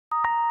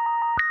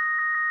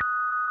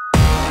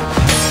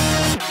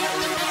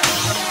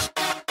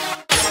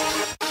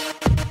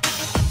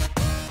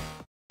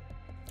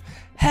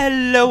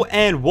Hello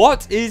and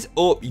what is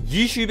up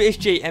YouTube, it's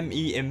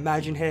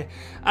JMEimagine here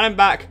and I'm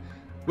back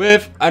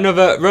with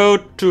another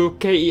Road to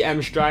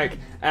K.E.M strike,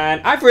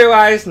 and I've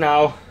realised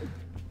now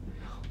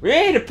we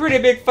made a pretty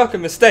big fucking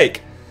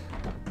mistake.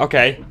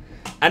 Okay,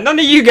 and none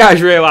of you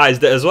guys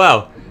realised it as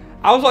well.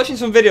 I was watching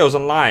some videos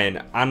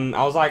online and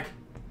I was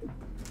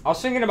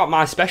thinking about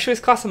my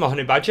specialist class and my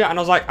honey badger, and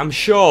I was like, I'm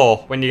sure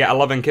when you get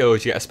 11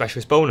 kills you get a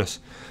specialist bonus.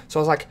 So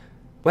I was like,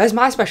 where's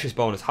my specialist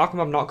bonus? How come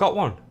I've not got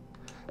one?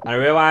 And I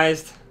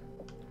realised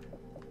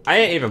I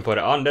ain't even put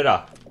it on, did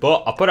I?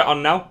 But I put it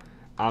on now,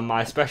 and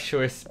my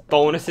specialist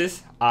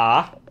bonuses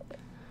are,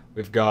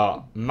 we've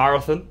got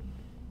marathon,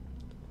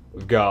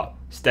 we've got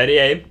steady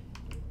aim,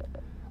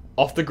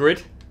 off the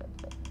grid,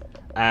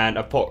 and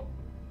I put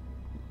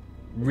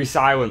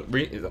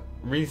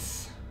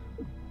Resilience.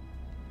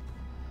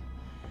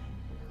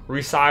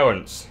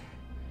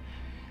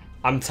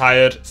 I'm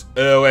tired, it's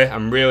early,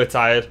 I'm really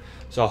tired,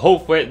 so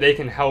hopefully they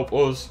can help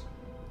us,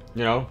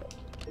 you know,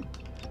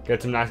 get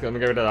some nice. Let me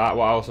get rid of that.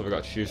 What else have we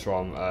got to choose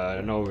from?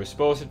 No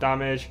explosive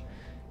damage.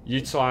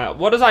 Utilize.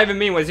 What does that even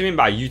mean? What does it mean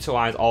by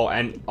utilize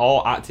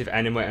all active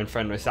enemy and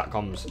friendly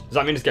satcoms? Does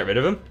that mean just get rid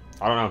of them?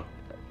 I don't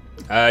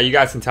know. You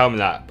guys can tell me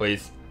that,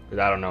 please, because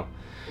I don't know.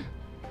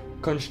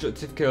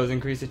 Constructive kills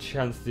increase the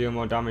chance to deal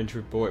more damage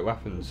with bullet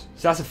weapons.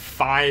 So that's a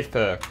 5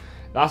 perk.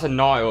 That's a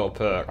naughty little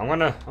perk. I'm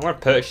gonna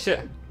purchase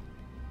it,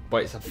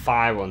 but it's a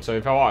 5 one. So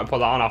if I want to put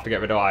that on, I have to get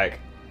rid of like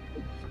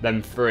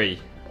them 3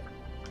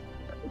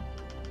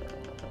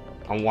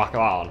 and whack that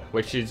on.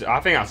 Which is, I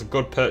think that's a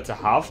good perk to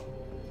have.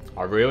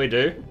 I really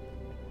do.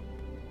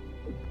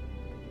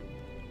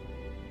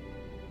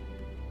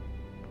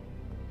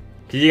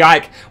 Cause you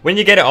like when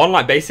you get it on,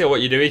 like basically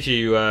what you do is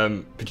you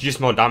produce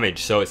more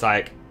damage. So it's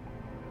like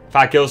if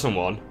I kill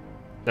someone,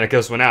 then I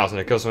kill someone else, and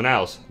I kill someone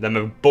else, then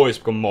my bullets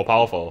become more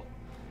powerful.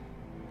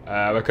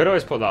 We could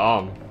always put that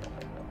on.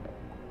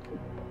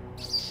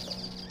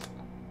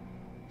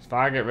 If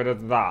I get rid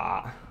of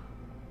that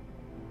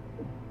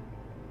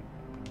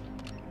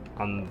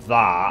and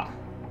that,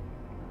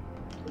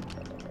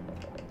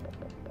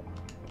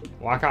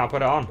 why can't I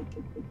put it on?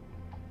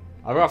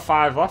 I've got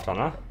 5 left on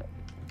her.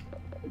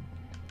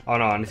 Oh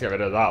no, I need to get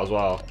rid of that as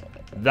well.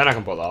 Then I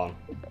can put that on.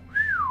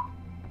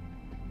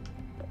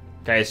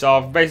 Okay, so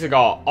I've basically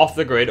got off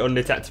the grid,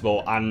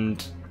 undetectable,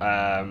 and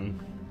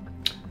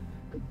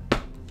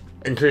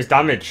increased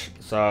damage.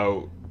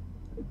 So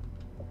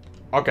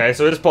okay,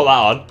 so we just put that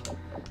on.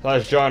 So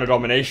let's join a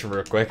domination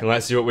real quick and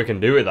let's see what we can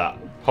do with that.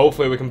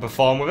 Hopefully we can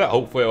perform with it.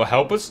 Hopefully it will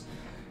help us.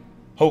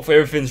 Hopefully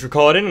everything's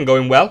recording and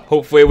going well.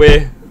 Hopefully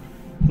we're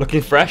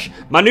looking fresh.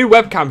 My new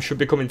webcam should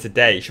be coming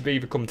today. It should be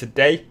either coming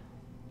today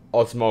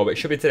or tomorrow, but it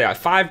should be today. Like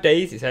 5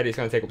 days. He said it's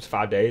going to take up to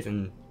 5 days,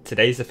 and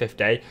today's the 5th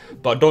day.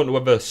 But I don't know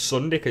whether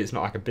Sunday, because it's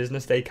not like a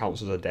business day,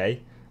 counts as a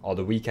day, or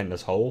the weekend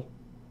as whole.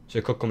 So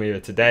it could come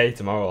either today,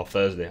 tomorrow, or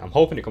Thursday. I'm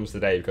hoping it comes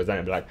today, because then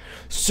it'll be like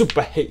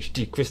super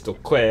HD crystal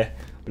clear.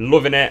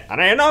 Loving it.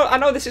 And I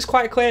know this is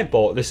quite clear,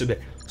 but this will be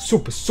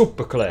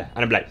super clear.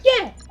 And I'll be like,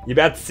 yeah! You'll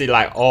be able to see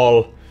like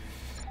all,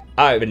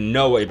 I don't even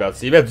know what you'll be able to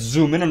see. You'll be able to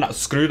zoom in on that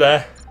screw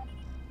there.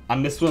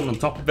 And this one on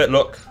top of it,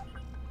 look.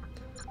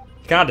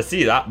 You can't hardly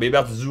see that, but you'll be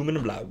able to zoom in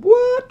and be like,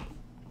 what?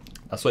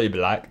 That's what you'll be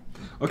like.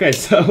 Okay,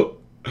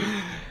 so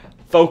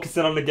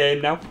focusing on the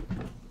game now.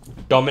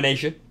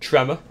 Domination,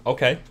 tremor,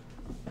 okay.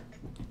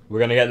 We're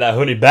going to get that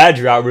honey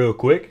badger out real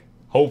quick.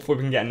 Hopefully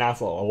we can get a nice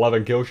little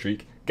 11 kill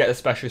streak. Get the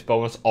specialist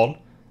bonus on.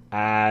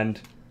 And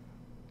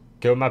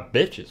kill my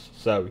bitches.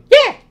 So,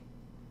 yeah!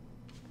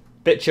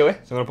 Bit chilly. So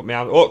I'm going to put my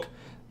arm. Look,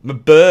 my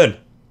burn.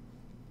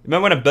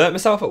 Remember when I burnt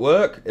myself at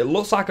work? It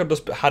looks like I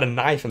just had a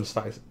knife and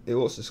stuff. It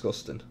looks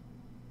disgusting.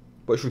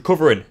 But it's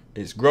recovering.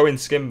 It's growing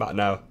skin back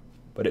now.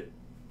 But it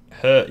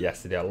hurt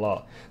yesterday a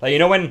lot. Like, you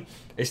know when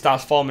it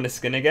starts forming the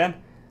skin again?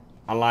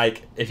 And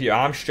like, if your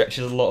arm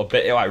stretches a little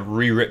bit, it like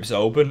re-rips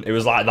open. It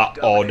was like that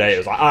all day. It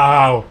was like,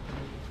 ow!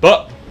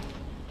 But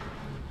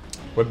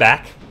we're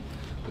back.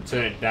 We'll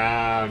turn it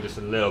down just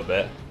a little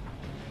bit.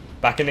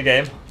 Back in the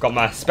game. Got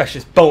my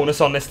specialist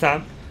bonus on this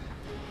time.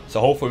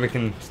 So hopefully we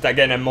can start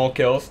getting in more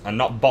kills and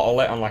not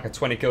bottle it on like a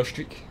 20 kill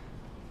streak.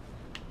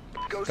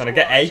 Gonna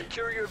get A.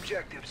 Secure your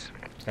objectives.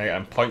 Gonna get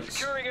them points.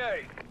 Securing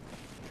A.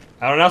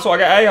 Everyone else want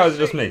to get A, or is it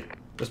just me?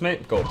 Just me?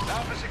 Cool.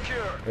 Alpha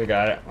secure. We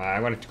got it. Right,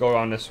 I'm going to go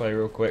around this way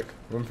real quick.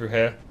 Run through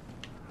here.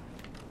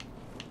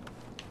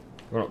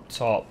 Run up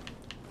top.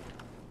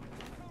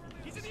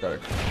 Let's go.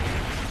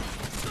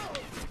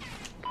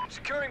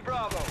 Securing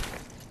Bravo.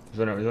 He's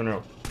running up, he's running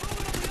up.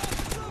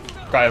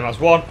 Got him, that's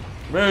 1.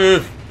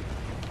 Move!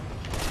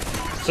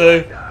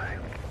 2.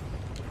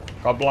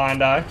 Got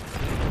blind eye. Be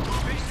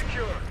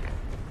secure.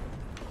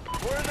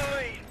 We're in the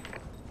lead.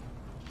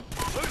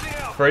 Losing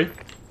Alpha. 3.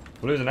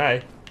 We're losing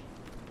A.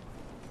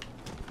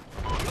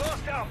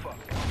 Lost Alpha.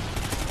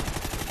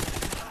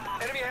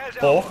 Enemy has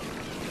 4.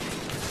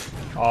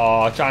 Alpha.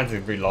 Oh, trying to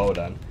reload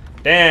then.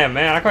 Damn,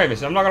 man, I can't even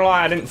see. I'm not gonna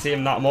lie, I didn't see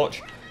him that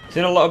much.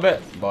 Seen a little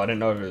bit, but I didn't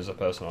know if it was a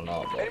person or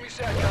not. But Enemy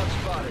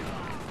SATCOM spotted.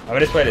 I mean,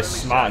 this play is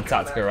smart and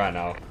tactical right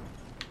now.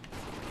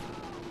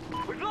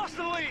 We've lost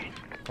the lead.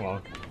 Come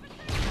on.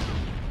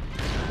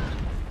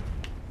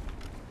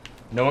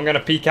 No one gonna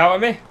peek out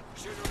at me?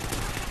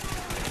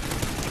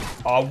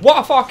 Oh, what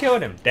if I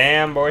killed him?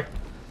 Damn, boy.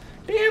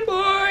 Damn,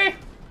 boy.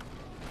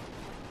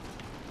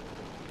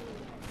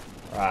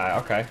 Right,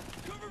 okay.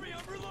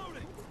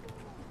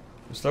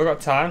 We still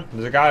got time.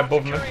 There's a guy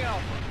above me.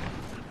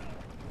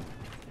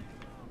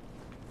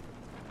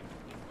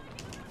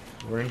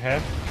 We're in here.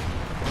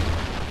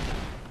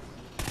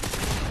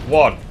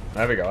 One.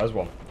 There we go. There's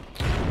one.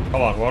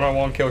 Come on.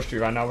 1-on-1 kill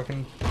streak right now. We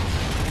can.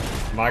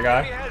 My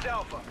guy.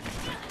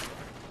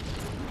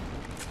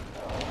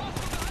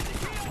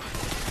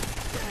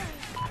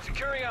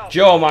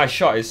 Joe, my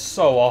shot is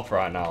so off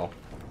right now.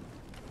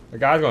 The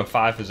guy's going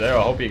 5 for 0.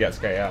 I hope he gets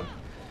K.E.M.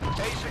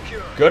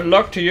 Good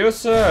luck to you,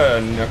 sir,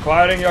 in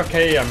acquiring your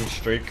K.E.M.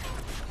 streak.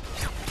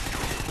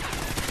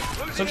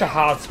 Such a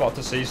hard spot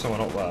to see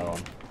someone up there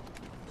on.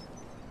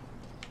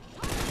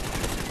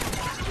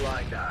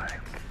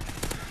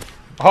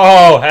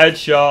 Oh,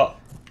 headshot.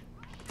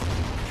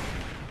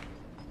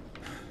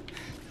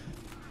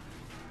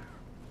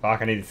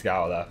 Fuck, I need to get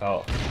out of there.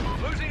 Oh.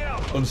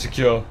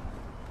 Unsecure.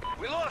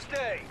 We lost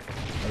A.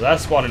 They're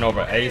spawning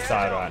over A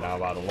side right now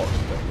by the looks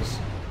of things.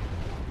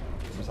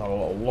 Let's have a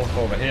little look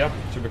over here.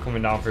 Should be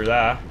coming down through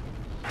there.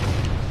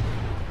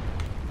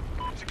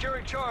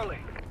 Securing Charlie.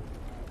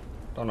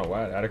 Don't know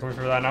where. Are they coming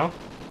through there now?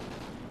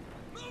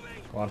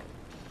 Come on.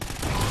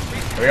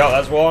 Here we go.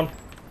 That's one.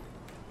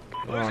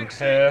 One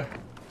here.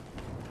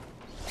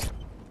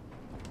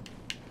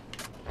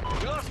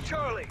 We lost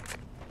Charlie.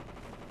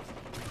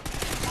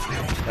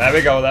 There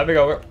we go. There we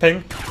go.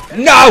 Ping.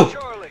 No!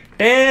 Charlie.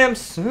 Damn,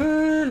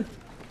 son.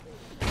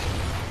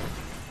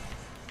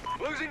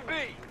 Losing B.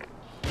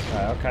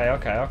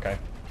 Okay.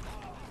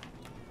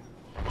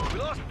 We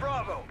lost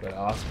Bravo. We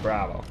lost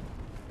Bravo.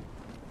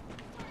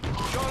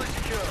 Charlie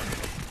secure.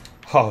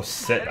 Oh,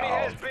 sit Enemy down.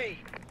 has B.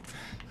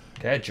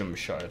 Get jump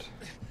shot.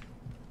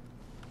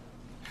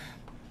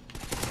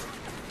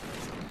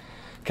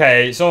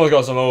 Okay, someone's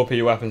got some OP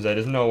weapons there.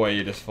 There's no way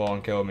you just fall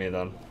and kill me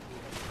then.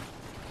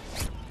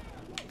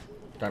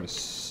 Can't even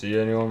see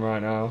anyone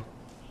right now.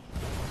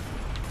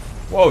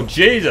 Whoa,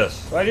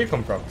 Jesus! Where did you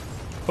come from?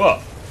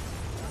 What?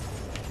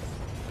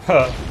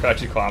 Huh, could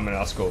actually climbing,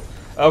 that's cool.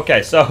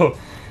 Okay, so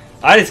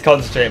I need to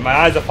concentrate. My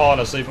eyes are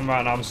falling asleep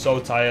right now. I'm so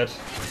tired.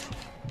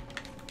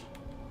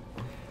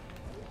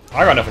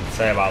 I got nothing to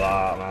say about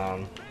that,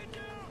 man.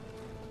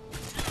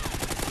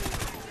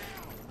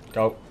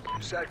 Go.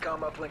 SATCOM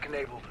uplink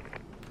enabled.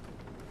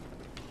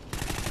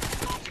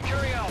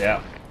 Securing Alpha.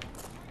 Yeah.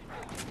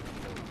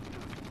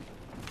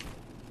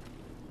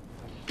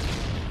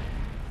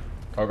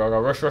 Go, go, go.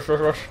 Rush, rush, rush,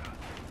 rush.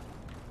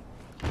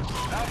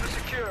 Alpha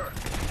secure.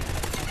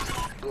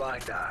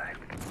 Blind eye.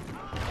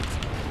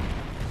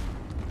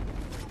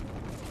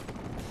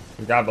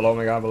 Guy below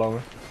me, guy below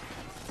me.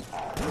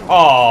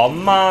 Oh,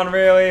 man,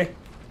 really?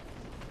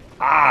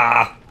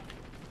 Ah!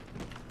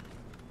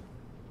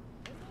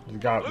 There's a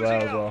guy up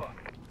there as well.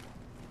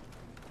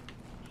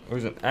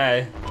 Who's an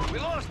A? We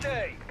lost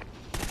A.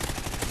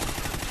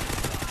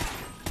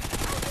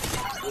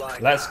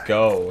 Let's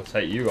go. We'll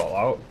take you all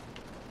out.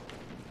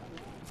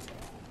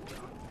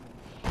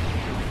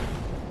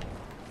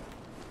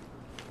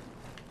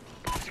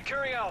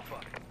 Securing Alpha.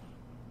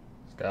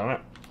 Let's get on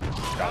it.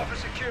 Alpha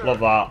secure. Love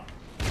that.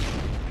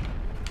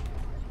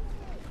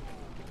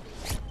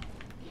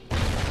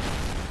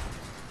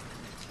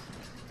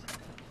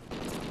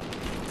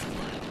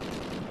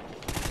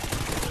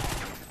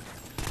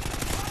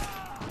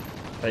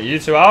 Take you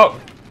two out.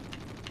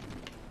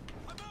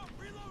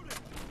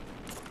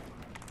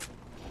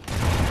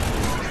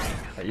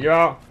 Take you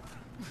out.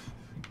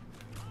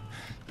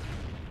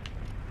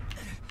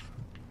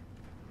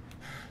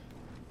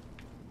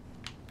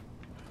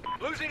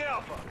 Losing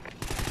Alpha.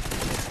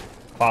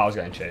 Wow, I was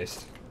getting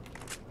chased.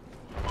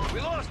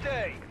 We lost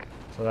A.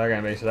 So they're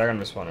gonna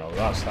be spawning over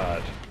that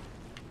side.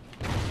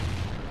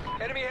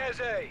 Enemy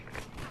has A.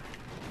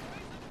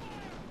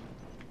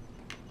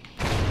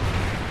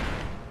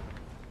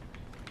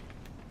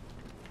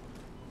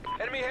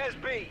 Enemy has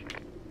B.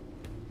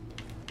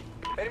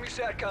 Enemy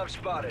SATCOM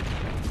spotted.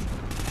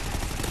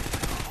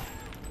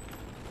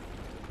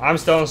 I'm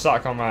still on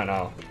SATCOM right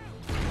now.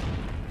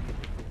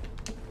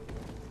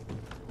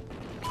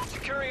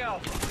 Securing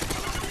Alpha.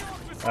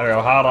 There we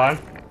go, hard line.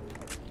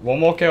 One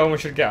more kill and we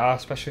should get our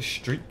special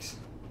streaks.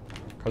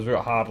 Because we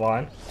got hard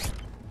line.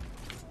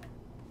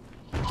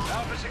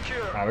 Alpha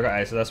secure. Alright, we got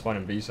A, so they're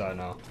spawning B side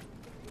now.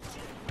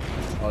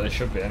 Oh, they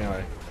should be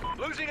anyway.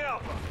 Losing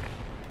Alpha.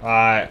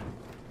 Alright.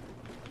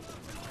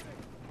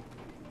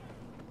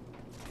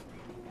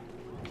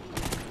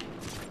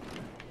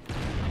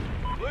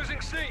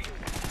 Losing C.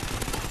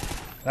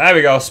 There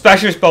we go,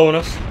 specialist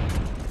bonus.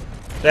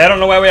 They don't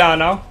know where we are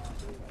now.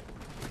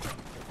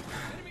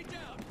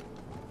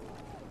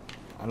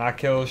 And our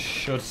kills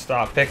should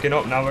start picking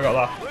up now we got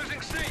that.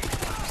 Losing C.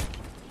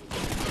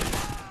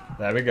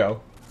 There we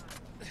go.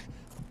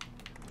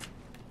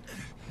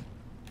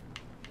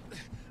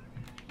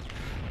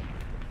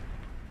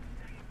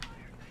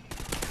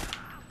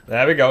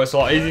 There we go, it's a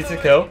lot easier to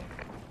kill.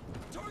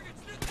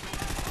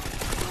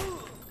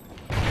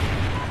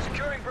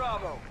 Securing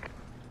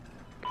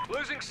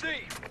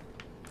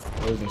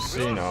Losing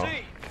C now.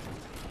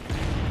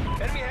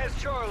 Enemy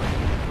has Charlie.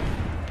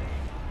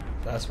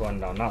 That's one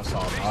down. That's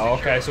all. Oh,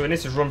 okay, so we need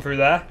to run through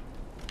there.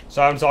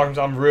 So I'm talking.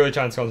 So I'm really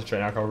trying to concentrate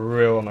now. I got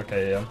real on my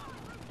K.E.M.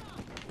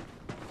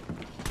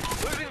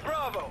 Losing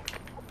Bravo.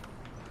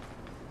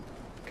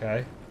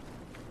 Okay.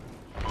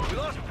 We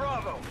lost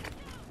Bravo.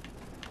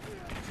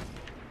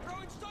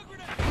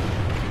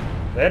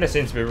 They just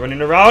seem to be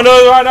running around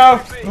us right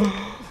now.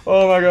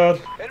 Oh my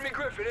god. Enemy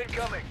Griffin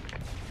incoming.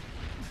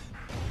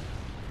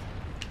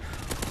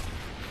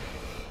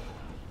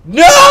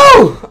 No!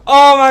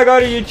 Oh my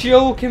god, are you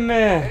joking me?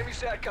 Enemy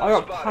SATCOM I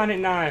got spotted. panic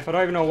knife. I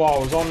don't even know what I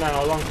was on then. I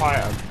was on quite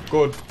a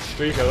good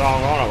streak. I was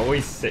on at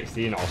least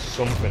 16 or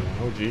something.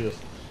 Oh Jesus.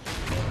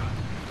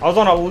 I was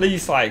on at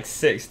least like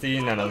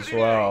 16 then as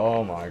well.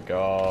 Oh my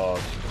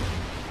god.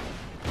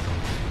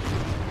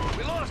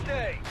 We lost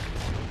A.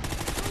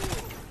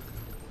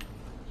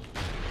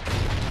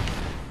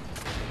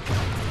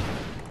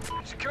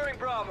 Securing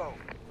Bravo.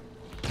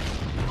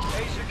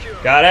 A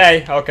secure. Got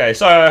A. Okay,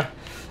 so.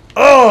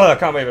 Oh, I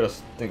can't believe I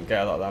just didn't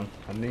get that then.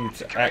 I need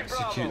to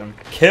execute them.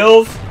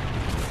 Kills.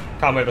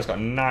 Can't believe I just got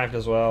knifed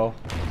as well.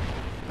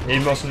 He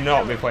must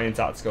not be playing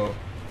tactical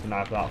to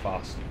knife that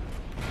fast.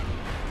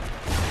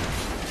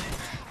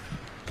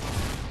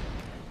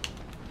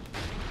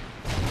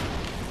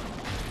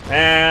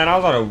 Man, I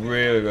was on a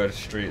really good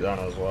streak then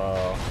as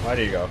well. Where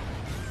do you go?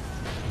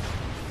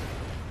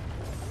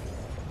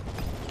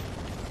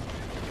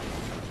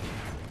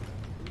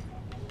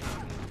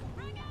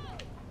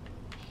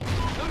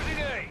 Losing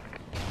A.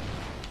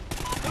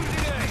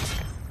 Losing A.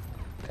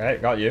 Okay,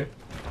 got you.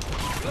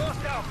 We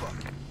lost Alpha.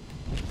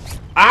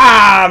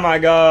 Ah, my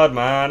god,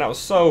 man. That was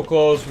so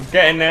close. We're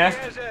getting there.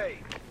 Enemy has A.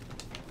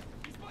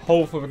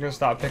 Hopefully we can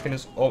start picking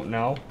this up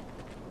now.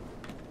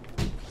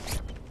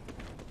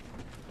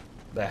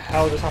 The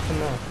hell just happened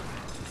there?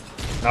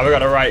 Now we got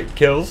the right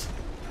kills.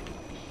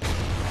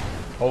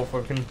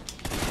 Hopefully we can... Enemy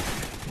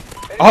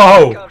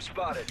Oh! SATCOM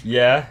spotted.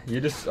 Yeah, you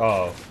just...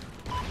 Oh.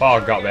 Oh,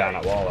 got behind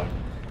that wall then.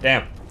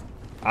 Damn.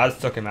 I just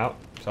took him out.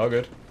 It's all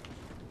good.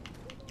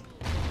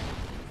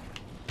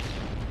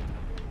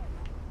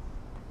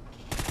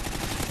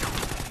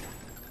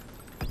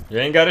 You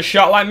ain't got a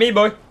shot like me,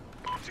 boy.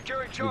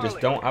 Securing You Charlie. just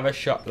don't have a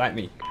shot like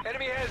me.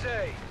 Enemy has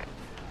A.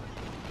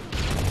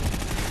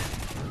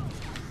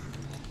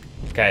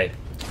 Okay.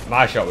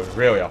 My shot was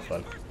really off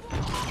then.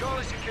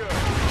 Charlie secure.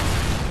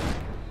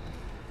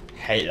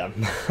 Hate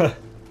them. So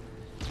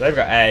they've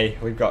got A,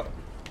 we've got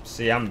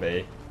C and B.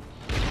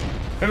 I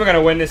think we're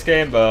gonna win this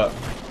game, but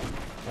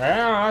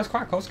yeah, it's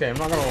quite a close game.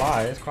 I'm not gonna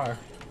lie, it's quite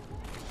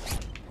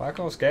a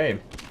close game.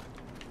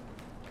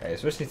 Okay,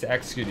 so we just need to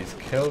execute these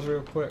kills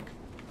real quick.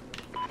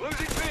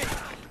 Losing B.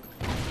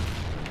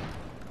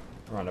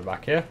 Run it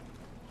back here.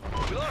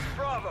 We lost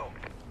Bravo.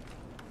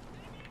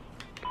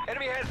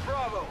 Enemy has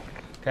Bravo.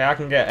 Okay, I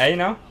can get A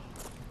now.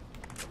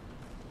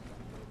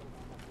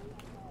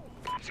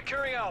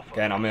 Securing Alpha.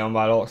 Getting on me on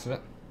by the looks of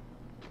it.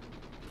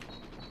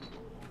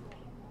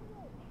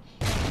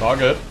 It's all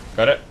good.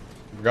 Got it.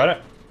 Got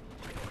it.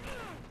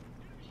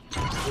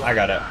 I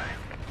got it.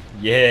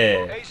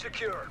 Yeah. A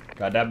secure.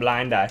 Got that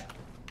blind eye.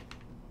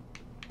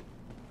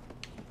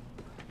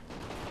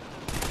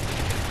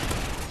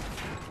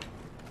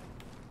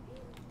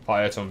 Thought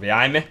I heard someone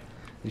behind me.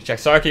 You check.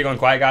 Sorry, I keep going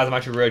quiet, guys. I'm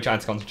actually really trying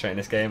to concentrate in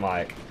this game.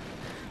 Like,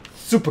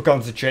 super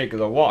concentrate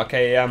because I want a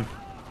K.E.M.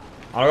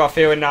 I got a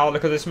feeling now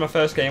because this is my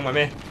first game with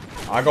me.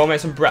 I'll go make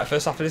some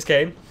breakfast after this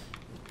game.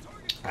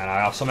 And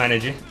I have some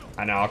energy.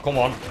 And now I'll come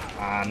on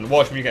and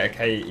watch me get a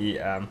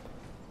K.E.M.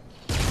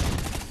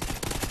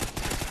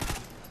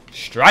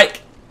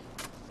 Strike!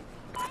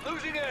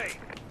 Losing A.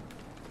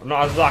 I'm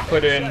not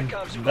exactly doing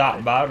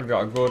that bad. We've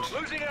got a good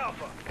Losing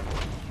Alpha.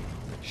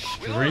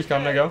 streak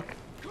on the go.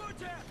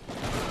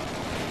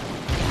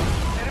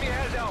 Enemy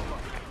has Alpha.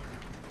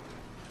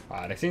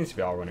 Alright, they seem to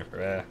be all running for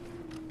here.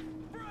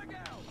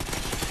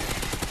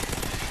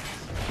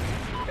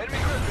 Enemy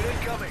Griffin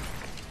incoming.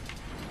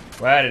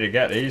 Where did he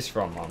get these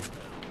from, man?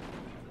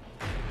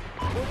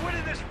 We're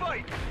winning this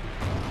fight.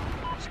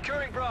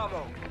 Securing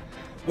Bravo.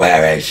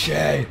 Where is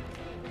she?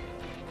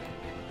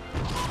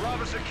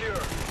 Bravo secure.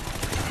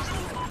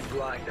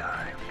 Blind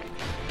eye.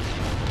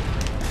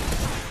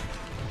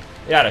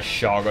 He had a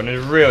shotgun.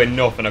 There's really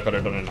nothing I could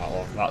have done in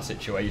that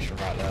situation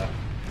right there.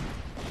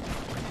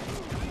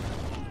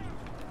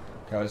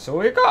 Okay, so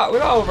we got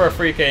over a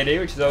 3 KD,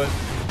 which is always.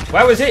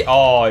 Where was he?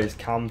 Oh, he's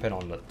camping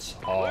on the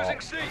top. Losing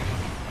C.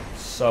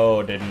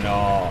 So did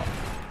not.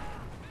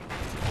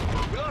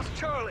 We lost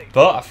Charlie.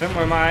 But I think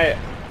we might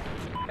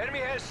Enemy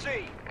has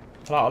C.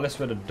 pull out of this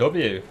with a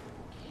W.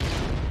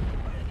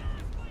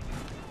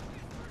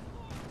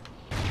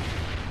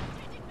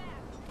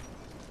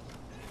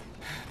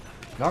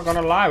 Not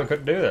gonna lie, we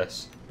could do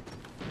this.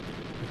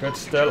 We could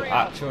still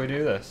actually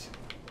do this.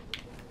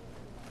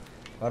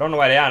 I don't know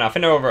where they are now. I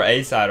think they're over at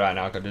A side right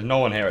now because there's no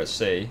one here at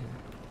C.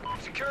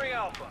 Securing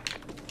Alpha.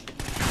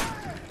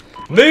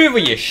 Move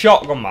with your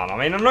shotgun, man. I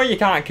mean, I know you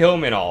can't kill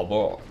me and all,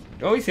 but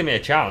at least give me a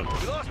chance.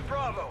 We lost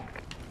Bravo.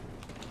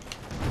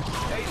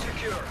 A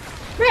secure.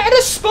 Man, I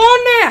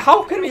spawned there!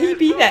 How can he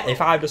be there if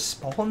I just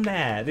spawned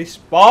there? These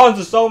spawns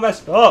are so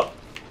messed up.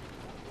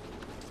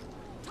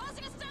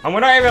 And we're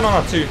not even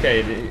on a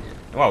 2KD.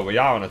 Well, we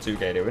are on a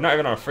 2KD. We're not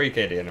even on a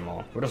 3KD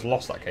anymore. We just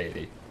lost that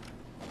KD.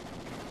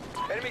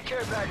 Enemy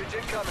care package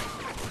incoming.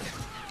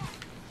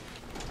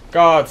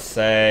 God's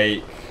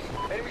sake.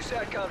 Enemy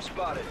SATCOM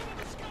spotted.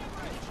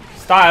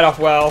 Started off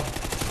well.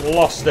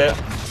 Lost it.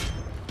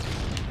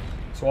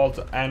 Towards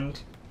the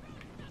end.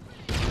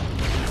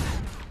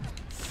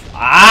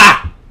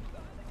 Ah!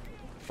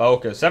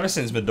 Focus. Ever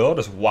since my door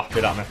just whacked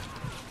it at me.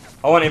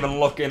 I wasn't even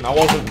looking. I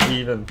wasn't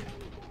even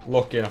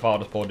looking. I thought I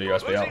just pulled the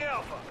USB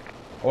out.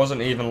 I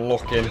wasn't even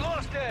looking. We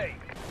lost A.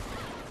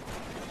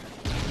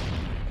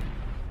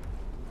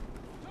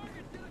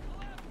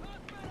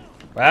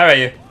 Where are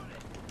you?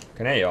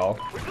 Can hear you all.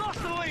 We've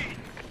lost the lead.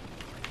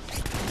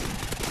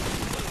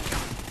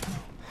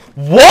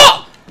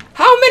 What?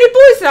 How many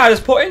bullets did I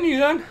just put in you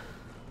then?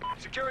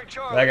 Securing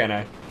Charlie. They're getting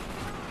A.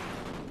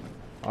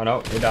 Oh no,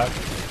 he died.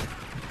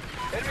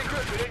 Enemy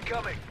Griffin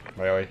incoming.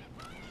 Wait.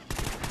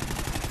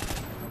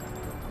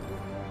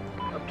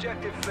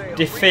 Objective failed.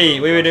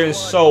 Defeat. We were doing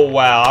so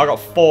well. I got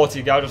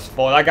 40 goals, just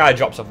 4. That guy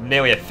drops off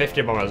nearly a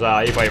 50 bomb as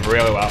well. He played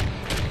really well.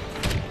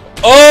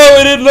 Oh,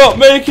 we did not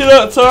make it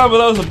that time, but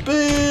that was a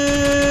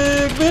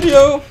big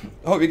video.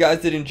 Hope you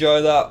guys did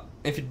enjoy that.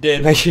 If you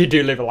did, make sure you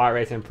do leave a like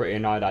rating. I'm pretty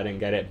annoyed I didn't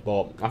get it,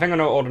 but I think I'm going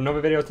to order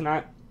another video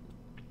tonight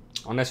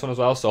on this one as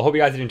well. So I hope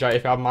you guys did enjoy it.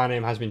 If you have, my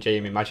name has been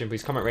JMEimagine.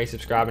 Please comment, rate,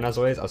 subscribe, and as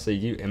always, I'll see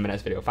you in the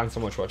next video. Thanks so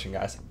much for watching,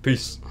 guys.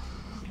 Peace.